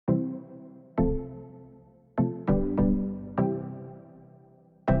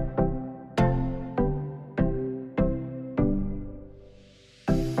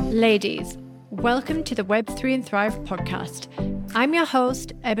Ladies, welcome to the Web3 and Thrive podcast. I'm your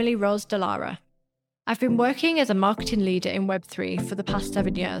host, Emily Rose Delara. I've been working as a marketing leader in Web3 for the past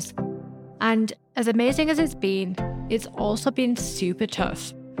 7 years. And as amazing as it's been, it's also been super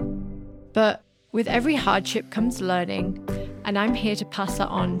tough. But with every hardship comes learning, and I'm here to pass that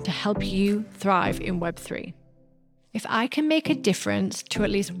on to help you thrive in Web3. If I can make a difference to at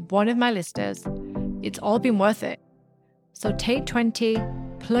least one of my listeners, it's all been worth it. So take 20,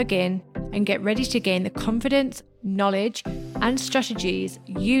 plug in, and get ready to gain the confidence, knowledge, and strategies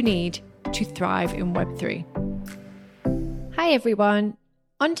you need to thrive in Web3. Hi everyone.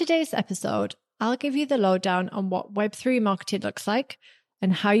 On today's episode, I'll give you the lowdown on what Web3 marketing looks like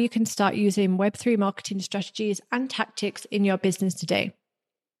and how you can start using Web3 marketing strategies and tactics in your business today.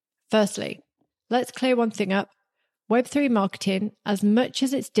 Firstly, let's clear one thing up. Web3 marketing, as much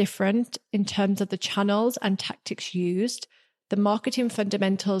as it's different in terms of the channels and tactics used, the marketing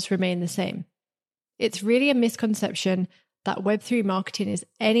fundamentals remain the same. It's really a misconception that Web3 marketing is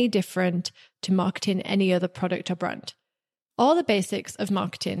any different to marketing any other product or brand. All the basics of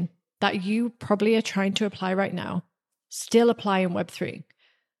marketing that you probably are trying to apply right now still apply in Web3.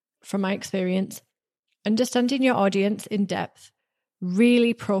 From my experience, understanding your audience in depth,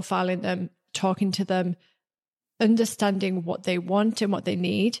 really profiling them, talking to them, understanding what they want and what they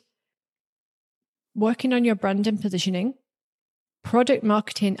need, working on your brand and positioning, product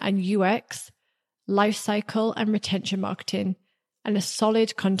marketing and UX, lifecycle and retention marketing, and a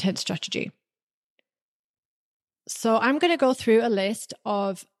solid content strategy. So I'm going to go through a list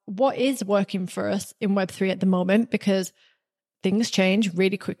of what is working for us in Web3 at the moment, because things change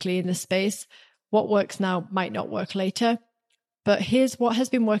really quickly in this space. What works now might not work later. But here's what has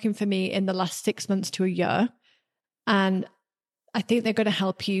been working for me in the last 6 months to a year. And I think they're going to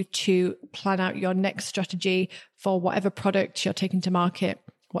help you to plan out your next strategy for whatever product you're taking to market,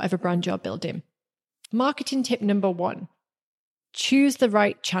 whatever brand you're building. Marketing tip number 1, choose the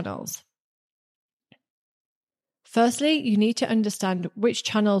right channels. Firstly, you need to understand which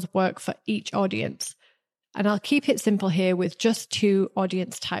channels work for each audience. And I'll keep it simple here with just 2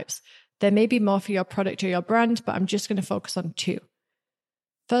 audience types. There may be more for your product or your brand, but I'm just going to focus on 2.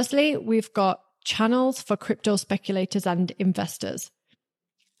 Firstly, we've got channels for crypto speculators and investors.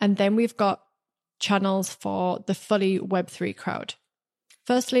 And then we've got channels for the fully Web3 crowd.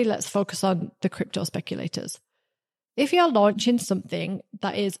 Firstly, let's focus on the crypto speculators. If you're launching something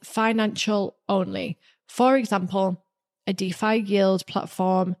that is financial only, for example, a DeFi yield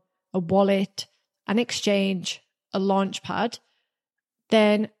platform, a wallet, an exchange, a launchpad,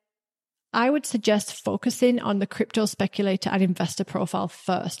 then I would suggest focusing on the crypto speculator and investor profile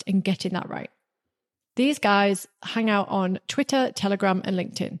first and getting that right. These guys hang out on Twitter, Telegram, and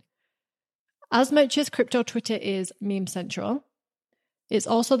LinkedIn. As much as crypto Twitter is meme central, it's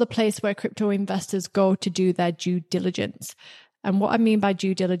also the place where crypto investors go to do their due diligence. And what I mean by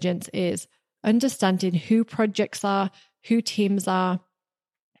due diligence is understanding who projects are, who teams are,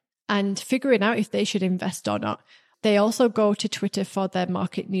 and figuring out if they should invest or not. They also go to Twitter for their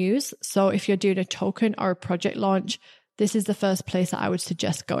market news. So if you're doing a token or a project launch, this is the first place that I would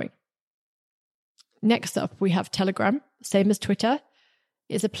suggest going. Next up, we have Telegram, same as Twitter.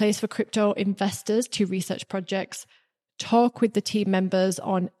 It's a place for crypto investors to research projects, talk with the team members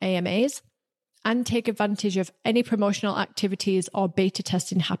on AMAs, and take advantage of any promotional activities or beta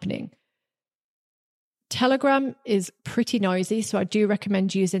testing happening. Telegram is pretty noisy, so I do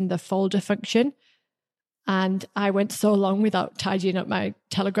recommend using the folder function. And I went so long without tidying up my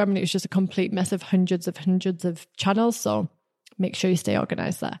Telegram, and it was just a complete mess of hundreds of channels. So make sure you stay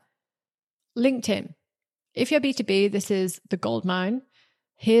organized there. LinkedIn. If you're B2B, this is the gold mine.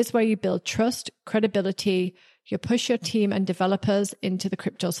 Here's where you build trust, credibility, you push your team and developers into the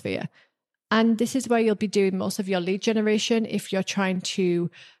crypto sphere. And this is where you'll be doing most of your lead generation if you're trying to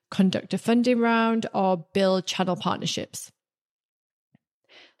conduct a funding round or build channel partnerships.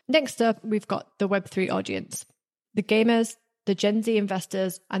 Next up, we've got the Web3 audience, the gamers, the Gen Z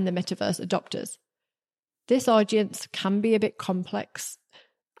investors, and the metaverse adopters. This audience can be a bit complex,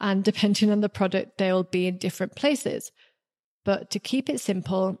 and depending on the product, they'll be in different places. But to keep it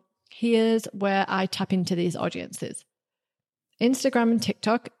simple, here's where I tap into these audiences. Instagram and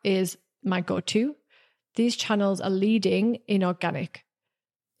TikTok is my go-to. These channels are leading in organic.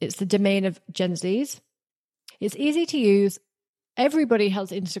 It's the domain of Gen Zs. It's easy to use. Everybody has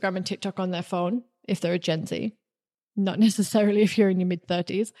Instagram and TikTok on their phone if they're a Gen Z, not necessarily if you're in your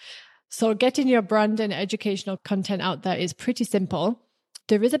mid-30s. So getting your brand and educational content out there is pretty simple.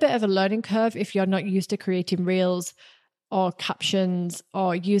 There is a bit of a learning curve if you're not used to creating reels or captions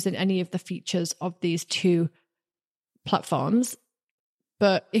or using any of the features of these 2 platforms.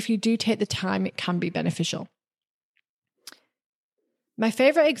 but if you do take the time, it can be beneficial. My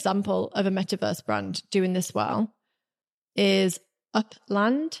favorite example of a metaverse brand doing this well is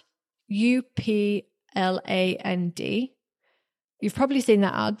Upland, UPLAND. You've probably seen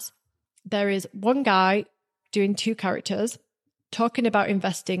their ads. There is one guy doing 2 characters talking about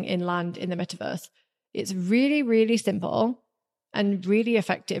investing in land in the metaverse. It's really, really simple and really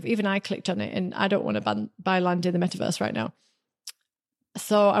effective. Even I clicked on it and I don't want to buy land in the metaverse right now.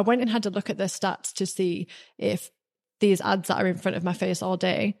 So I went and had a look at their stats to see if these ads that are in front of my face all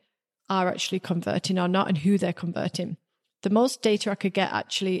day are actually converting or not and who they're converting. The most data I could get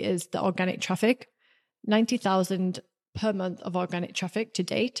actually is the organic traffic, 90,000 per month of organic traffic to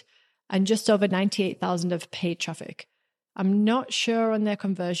date, and just over 98,000 of paid traffic. I'm not sure on their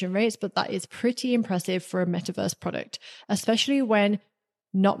conversion rates, but that is pretty impressive for a metaverse product, especially when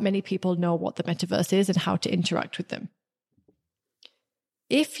not many people know what the metaverse is and how to interact with them.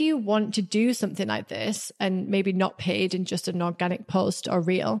 If you want to do something like this and maybe not paid in just an organic post or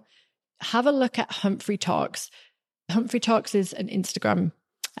reel, have a look at Humphrey Talks. Humphrey Talks is an Instagram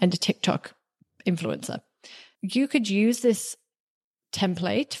and a TikTok influencer. You could use this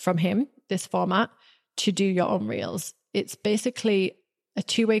template from him, this format, to do your own reels. It's basically a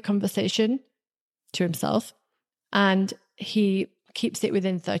 2-way conversation to himself, and he keeps it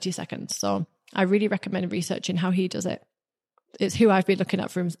within 30 seconds. So I really recommend researching how he does it. It's who I've been looking at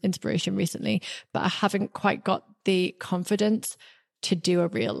for inspiration recently, but I haven't quite got the confidence to do a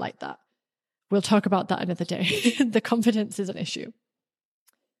reel like that. We'll talk about that another day. The confidence is an issue.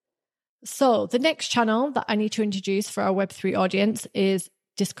 So the next channel that I need to introduce for our Web3 audience is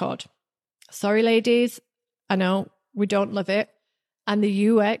Discord. Sorry, ladies. I know we don't love it. And the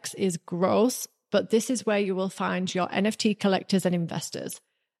UX is gross, but this is where you will find your NFT collectors and investors,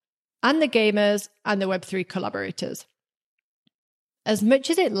 and the gamers and the Web3 collaborators. As much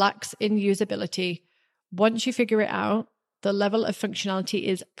as it lacks in usability, once you figure it out, the level of functionality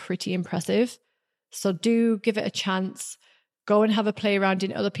is pretty impressive. So do give it a chance. Go and have a play around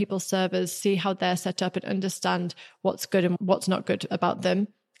in other people's servers, see how they're set up and understand what's good and what's not good about them.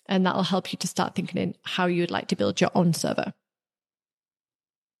 And that'll help you to start thinking in how you'd like to build your own server.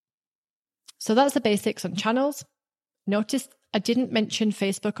 So that's the basics on channels. Notice I didn't mention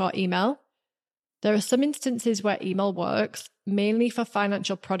Facebook or email. There are some instances where email works, mainly for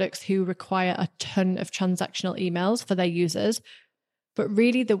financial products who require a ton of transactional emails for their users. But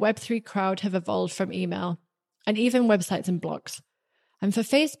really, the Web3 crowd have evolved from email, and even websites and blogs. And for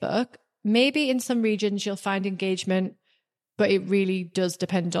Facebook, maybe in some regions you'll find engagement, but it really does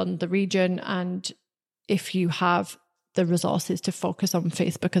depend on the region and if you have the resources to focus on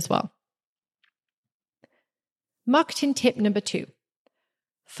Facebook as well. Marketing tip number 2.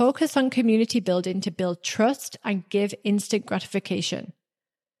 Focus on community building to build trust and give instant gratification.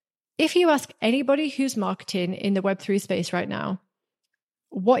 If you ask anybody who's marketing in the Web3 space right now,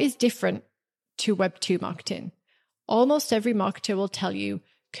 what is different to Web2 marketing? Almost every marketer will tell you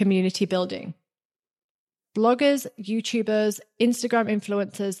community building. Bloggers, YouTubers, Instagram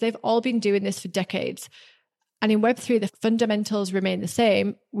influencers, they've all been doing this for decades. And in Web3, the fundamentals remain the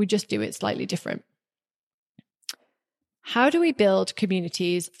same. We just do it slightly different. How do we build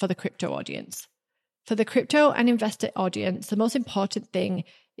communities for the crypto audience? For the crypto and investor audience, the most important thing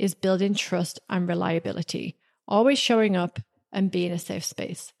is building trust and reliability, always showing up and being a safe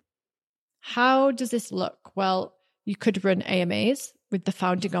space. How does this look? Well, you could run AMAs with the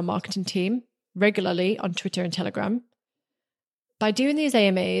founding or marketing team regularly on Twitter and Telegram. By doing these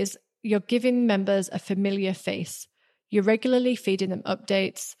AMAs, you're giving members a familiar face. You're regularly feeding them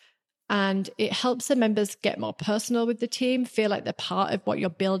updates, and it helps the members get more personal with the team, feel like they're part of what you're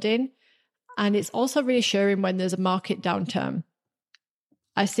building. And it's also reassuring when there's a market downturn.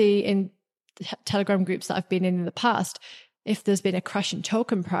 I see in Telegram groups that I've been in the past, if there's been a crash in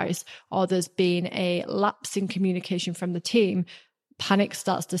token price or there's been a lapse in communication from the team, panic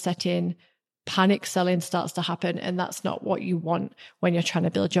starts to set in, panic selling starts to happen, and that's not what you want when you're trying to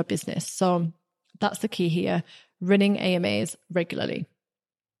build your business. So that's the key here, running AMAs regularly.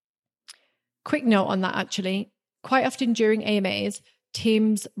 Quick note on that actually, quite often during AMAs,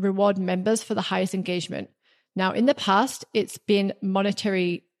 teams reward members for the highest engagement. Now, in the past, it's been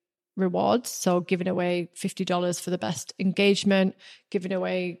monetary rewards, so giving away $50 for the best engagement, giving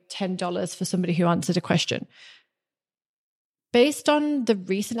away $10 for somebody who answered a question. Based on the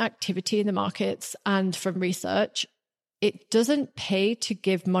recent activity in the markets and from research, it doesn't pay to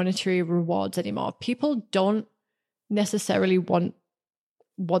give monetary rewards anymore. People don't necessarily want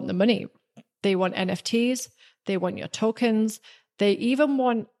the money. They want NFTs, they want your tokens, they even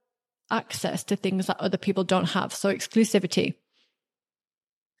want access to things that other people don't have, so exclusivity.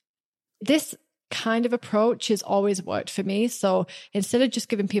 This kind of approach has always worked for me. So instead of just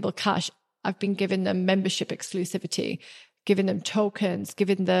giving people cash, I've been giving them membership exclusivity, giving them tokens,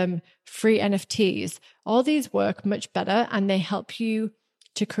 giving them free NFTs. All these work much better, and they help you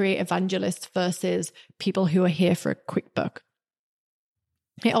to create evangelists versus people who are here for a quick buck.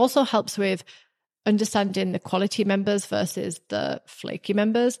 It also helps with understanding the quality members versus the flaky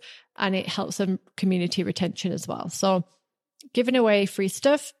members, and it helps them community retention as well. So giving away free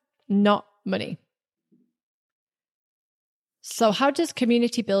stuff, not money. So how does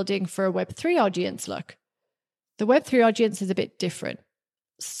community building for a Web3 audience look? The Web3 audience is a bit different.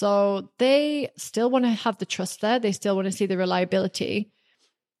 So they still want to have the trust there. They still want to see the reliability,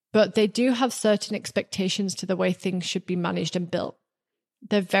 but they do have certain expectations to the way things should be managed and built.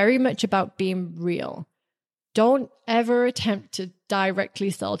 They're very much about being real. Don't ever attempt to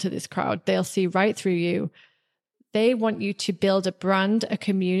directly sell to this crowd. They'll see right through you. They want you to build a brand, a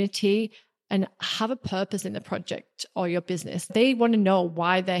community, and have a purpose in the project or your business. They want to know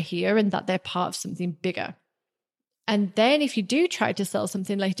why they're here and that they're part of something bigger. And then if you do try to sell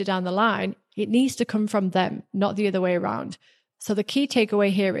something later down the line, it needs to come from them, not the other way around. So the key takeaway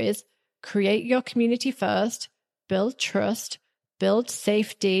here is create your community first, build trust, build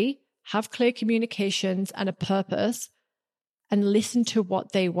safety, have clear communications and a purpose, and listen to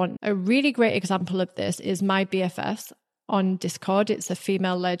what they want. A really great example of this is My BFFs on Discord. It's a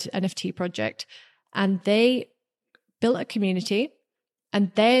female-led NFT project, and they built a community,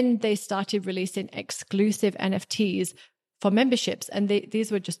 and then they started releasing exclusive NFTs for memberships. And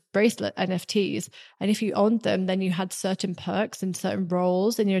these were just bracelet NFTs. And if you owned them, then you had certain perks and certain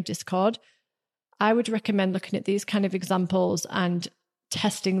roles in your Discord. I would recommend looking at these kind of examples and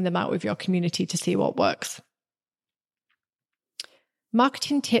testing them out with your community to see what works.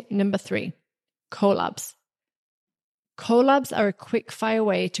 Marketing tip number 3, collabs. Collabs are a quick fire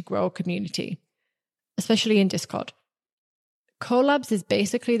way to grow a community, especially in Discord. Collabs is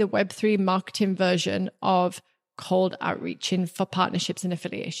basically the Web3 marketing version of cold outreaching for partnerships and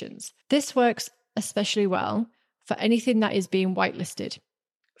affiliations. This works especially well for anything that is being whitelisted.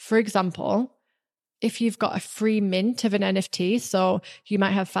 For example, if you've got a free mint of an NFT, so you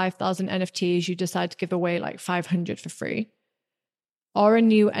might have 5,000 NFTs, you decide to give away like 500 for free, or a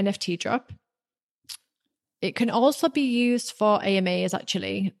new NFT drop. It can also be used for AMAs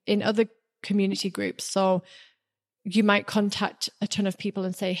actually in other community groups. So you might contact a ton of people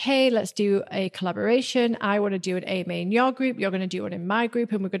and say, hey, let's do a collaboration. I want to do an AMA in your group. You're going to do one in my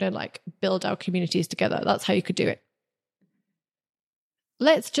group, and we're going to build our communities together. That's how you could do it.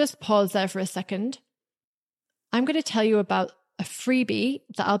 Let's just pause there for a second. I'm going to tell you about a freebie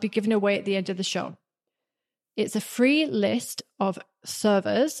that I'll be giving away at the end of the show. It's a free list of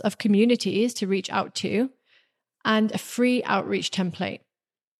servers, of communities to reach out to, and a free outreach template.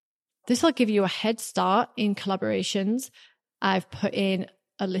 This will give you a head start in collaborations. I've put in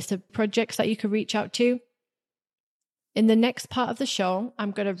a list of projects that you can reach out to. In the next part of the show,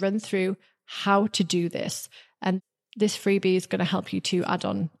 I'm going to run through how to do this. And this freebie is going to help you to add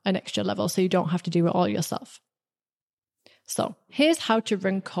on an extra level so you don't have to do it all yourself. So here's how to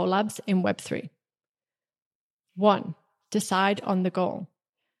run collabs in Web3. 1, decide on the goal.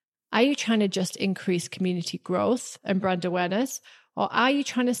 Are you trying to just increase community growth and brand awareness? Or are you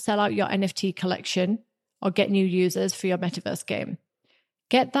trying to sell out your NFT collection or get new users for your metaverse game?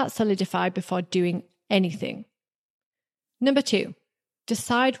 Get that solidified before doing anything. Number 2,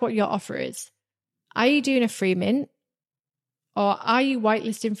 decide what your offer is. Are you doing a free mint? Or are you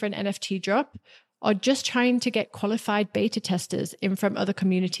whitelisting for an NFT drop? Or just trying to get qualified beta testers in from other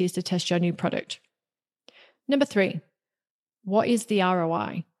communities to test your new product? Number 3, what is the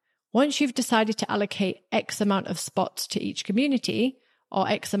ROI? Once you've decided to allocate X amount of spots to each community or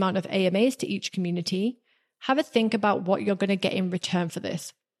X amount of AMAs to each community, have a think about what you're going to get in return for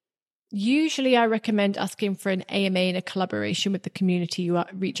this. Usually I recommend asking for an AMA in a collaboration with the community you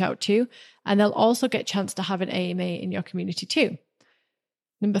reach out to, and they'll also get a chance to have an AMA in your community too.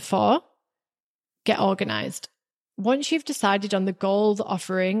 Number 4, get organized. Once you've decided on the goal, the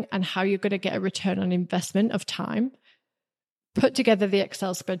offering, and how you're going to get a return on investment of time, put together the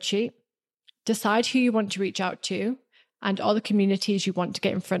Excel spreadsheet, decide who you want to reach out to and all the communities you want to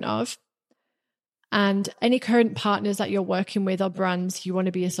get in front of, and any current partners that you're working with or brands you want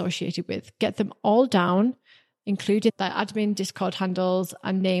to be associated with. Get them all down, including their admin Discord handles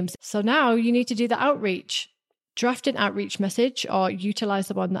and names. So now you need to do the outreach. Draft an outreach message or utilize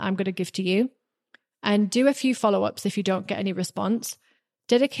the one that I'm going to give to you, and do a few follow-ups if you don't get any response.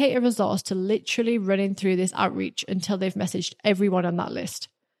 Dedicate a resource to literally running through this outreach until they've messaged everyone on that list.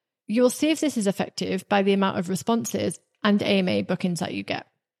 You'll see if this is effective by the amount of responses and AMA bookings that you get.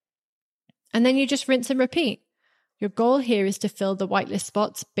 And then you just rinse and repeat. Your goal here is to fill the whitelist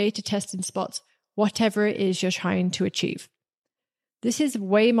spots, beta testing spots, whatever it is you're trying to achieve. This is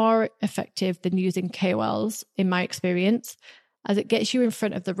way more effective than using KOLs, in my experience, as it gets you in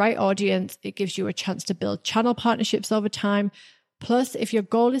front of the right audience. It gives you a chance to build channel partnerships over time. Plus, if your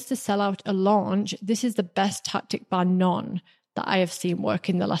goal is to sell out a launch, this is the best tactic bar none that I have seen work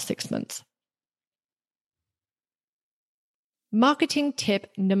in the last 6 months. Marketing tip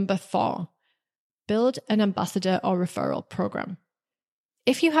number 4, build an ambassador or referral program.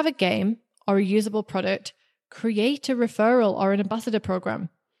 If you have a game or a usable product, create a referral or an ambassador program.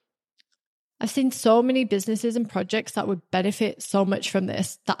 I've seen so many businesses and projects that would benefit so much from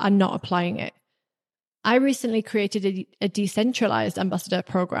this that are not applying it. I recently created a decentralized ambassador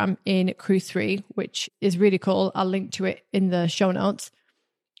program in Crew 3, which is really cool. I'll link to it in the show notes.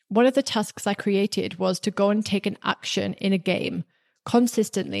 One of the tasks I created was to go and take an action in a game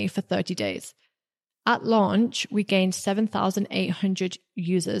consistently for 30 days. At launch, we gained 7,800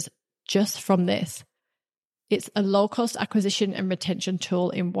 users just from this. It's a low-cost acquisition and retention tool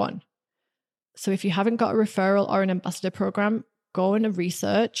in one. So if you haven't got a referral or an ambassador program, go and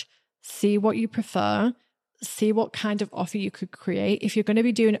research, see what you prefer, see what kind of offer you could create. If you're going to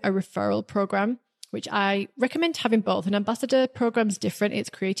be doing a referral program, which I recommend having both. An ambassador program is different. It's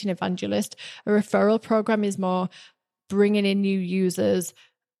creating evangelist. A referral program is more bringing in new users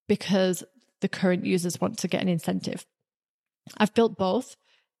because the current users want to get an incentive. I've built both.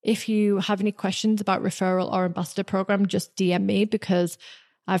 If you have any questions about referral or ambassador program, just DM me because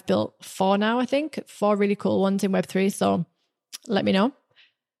I've built 4 now, I think. 4 really cool ones in Web3. So let me know.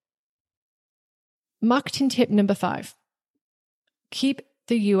 Marketing tip number 5. Keep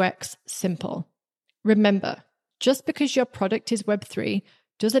the UX simple. Remember, just because your product is Web3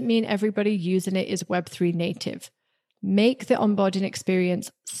 doesn't mean everybody using it is Web3 native. Make the onboarding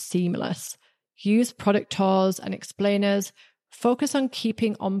experience seamless. Use product tours and explainers. Focus on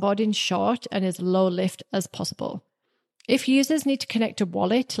keeping onboarding short and as low lift as possible. If users need to connect a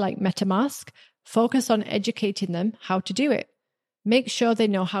wallet like MetaMask, focus on educating them how to do it. Make sure they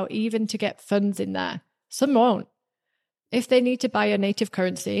know how even to get funds in there. Some won't. If they need to buy a native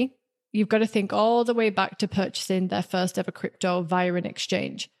currency, you've got to think all the way back to purchasing their first ever crypto via an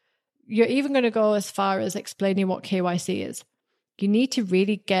exchange. You're even going to go as far as explaining what KYC is. You need to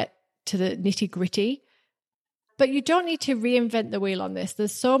really get to the nitty-gritty. But you don't need to reinvent the wheel on this.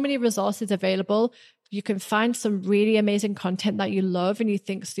 There's so many resources available. You can find some really amazing content that you love and you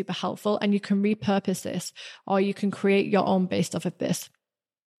think super helpful, and you can repurpose this, or you can create your own based off of this.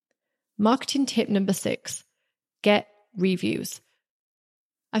 Marketing tip number 6, get reviews.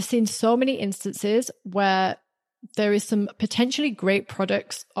 I've seen so many instances where there is some potentially great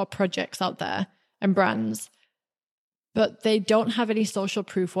products or projects out there and brands, but they don't have any social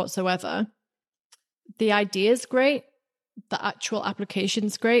proof whatsoever. The idea is great, the actual application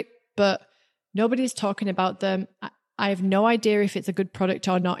is great, but nobody's talking about them. I have no idea if it's a good product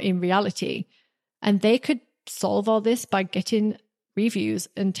or not in reality. And they could solve all this by getting reviews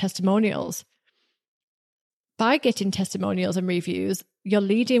and testimonials. By getting testimonials and reviews, you're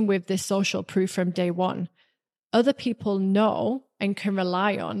leading with this social proof from day one. Other people know and can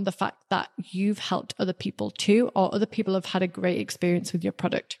rely on the fact that you've helped other people too, or other people have had a great experience with your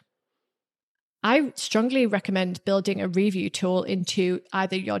product. I strongly recommend building a review tool into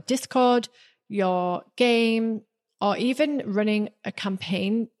either your Discord, your game, or even running a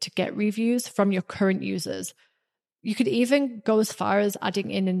campaign to get reviews from your current users. You could even go as far as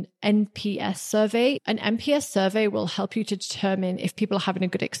adding in an NPS survey. An NPS survey will help you to determine if people are having a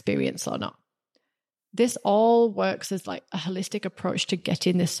good experience or not. This all works as like a holistic approach to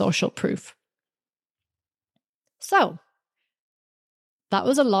getting this social proof. So that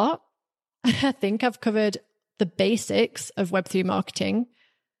was a lot. I think I've covered the basics of Web3 marketing.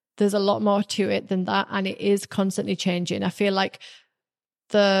 There's a lot more to it than that, and it is constantly changing. I feel like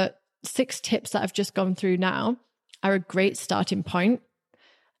the 6 tips that I've just gone through now are a great starting point,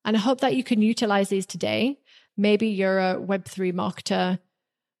 and I hope that you can utilize these today. Maybe you're a Web3 marketer,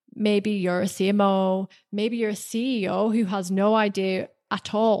 maybe you're a CMO, maybe you're a CEO who has no idea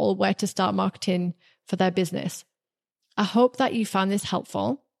at all where to start marketing for their business. I hope that you found this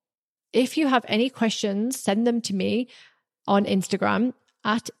helpful. If you have any questions, send them to me on Instagram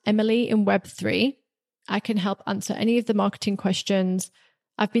at Emily in Web3. I can help answer any of the marketing questions.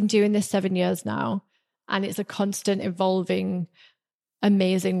 I've been doing this 7 years now, and it's a constant evolving,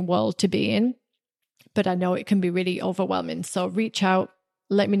 amazing world to be in. But I know it can be really overwhelming. So reach out.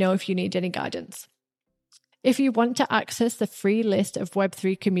 Let me know if you need any guidance. If you want to access the free list of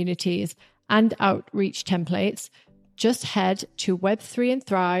Web3 communities and outreach templates, just head to Web3 and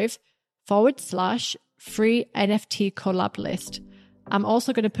Thrive /free NFT collab list. I'm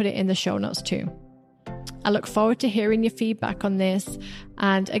also going to put it in the show notes too. I look forward to hearing your feedback on this.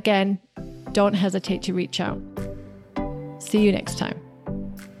 And again, don't hesitate to reach out. See you next time.